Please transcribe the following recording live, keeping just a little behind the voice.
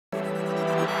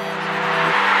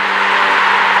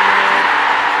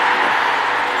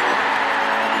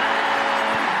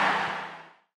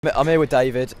I'm here with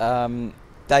David.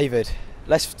 David,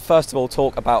 let's first of all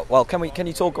talk about. Well, can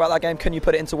you talk about that game? Can you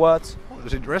put it into words? It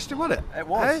was interesting, wasn't it? It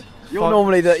was. Hey? You're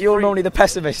normally the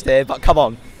pessimist here, but come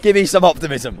on, give me some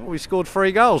optimism. Well, we scored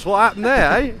 3 goals. What happened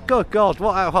there, eh? Good God!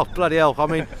 Oh, bloody hell! I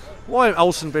mean, why hasn't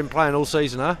Olsen been playing all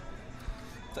season, huh?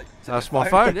 That's my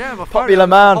phone. Yeah, my phone. Popular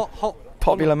man.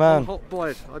 Popular man. Hot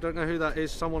blood. I don't know who that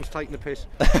is. Someone's taking the piss.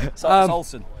 So it's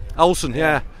Olsen. Olsen,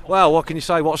 yeah. Well, what can you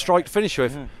say? What a strike to finish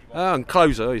with. And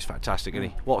closer, he's fantastic, isn't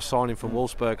he? What a signing from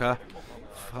Wolfsburg, huh?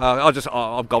 I'm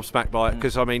gobsmacked by it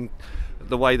because I mean,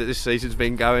 the way that this season's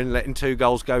been going, letting 2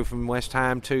 goals go from West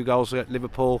Ham, 2 goals at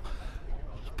Liverpool,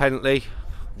 penalty.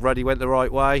 Ruddy went the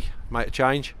right way, made a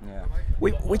change. Yeah.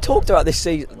 We talked about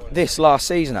this last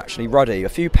season actually. Ruddy, a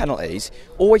few penalties,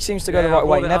 always seems to go the right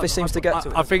way. Never seems to get to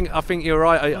it. I think you're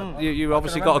right. You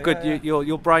obviously got a good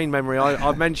your brain memory.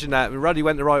 I mentioned that Ruddy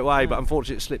went the right way, but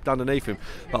unfortunately it slipped underneath him.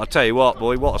 But I tell you what,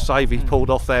 boy, what a save he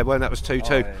pulled off there when that was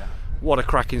 2-2. What a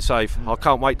cracking save! I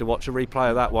can't wait to watch a replay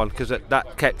of that one because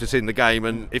that kept us in the game.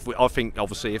 And I think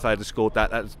obviously if they had scored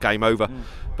that's game over.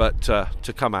 But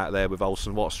to come out there with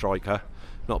Olsen, what a striker!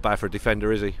 Not bad for a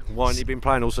defender, is he? Why hasn't he been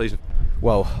playing all season?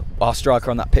 Well, our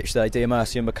striker on that pitch today,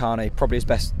 Diamersi and Bakane, probably his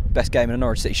best game in a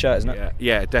Norwich City shirt, isn't it?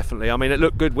 Yeah, definitely. I mean, it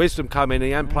looked good. Wisdom come in.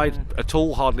 He hadn't played at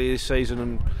all hardly this season,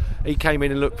 and he came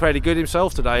in and looked pretty good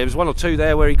himself today. There was 1 or 2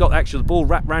 there where he got the ball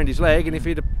wrapped round his leg, and if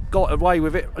he'd have got away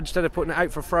with it instead of putting it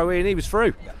out for a throw in, he was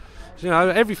through. Yeah. So, you know,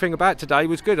 everything about today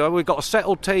was good. We've got a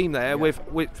settled team there with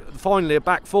finally a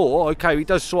back 4. Okay, he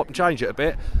does swap and change it a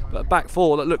bit, but a back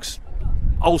 4 that looks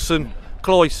Olsen,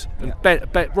 Cloyce and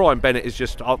Ryan Bennett is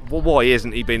just why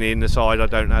isn't he been in the side? I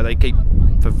don't know. They keep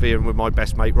interfering with my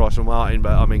best mate Rice and Martin,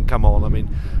 but I mean, come on. I mean,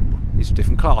 he's a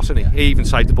different class, isn't he? He even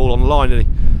saved the ball on the line, didn't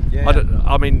he?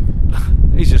 I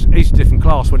mean, he's a different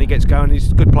class when he gets going.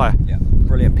 He's a good player. Yeah,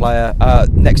 brilliant player.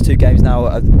 Next 2 games now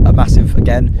are massive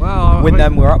again. Well,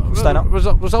 them, we're up, staying up.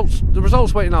 The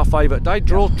results went in our favour today.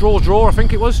 Draw. I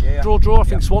think it was. Draw. I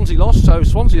think Swansea lost, so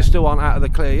Swansea still aren't out of the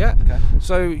clear yet. Okay.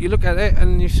 So you look at it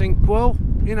and you think, well,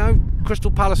 you know,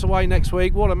 Crystal Palace away next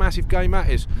week. What a massive game that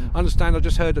is. I understand. I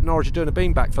just heard that Norwich are doing a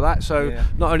beanbag for that. So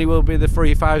not only will be the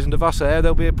 3,000 of us there,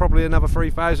 there'll be probably another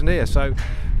 3,000 here. So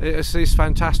it's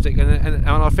fantastic, and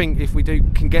I think if we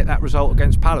can get that result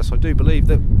against Palace, I do believe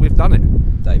that we've done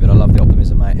it. David, I love the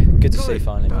optimism, mate. Good to see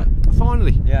finally, mate.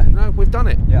 Finally, yeah. You know, we've done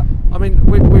it. Yeah. I mean,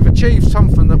 we've achieved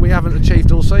something that we haven't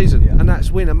achieved all season, and that's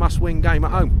win a must-win game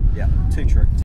at home. Yeah, too true.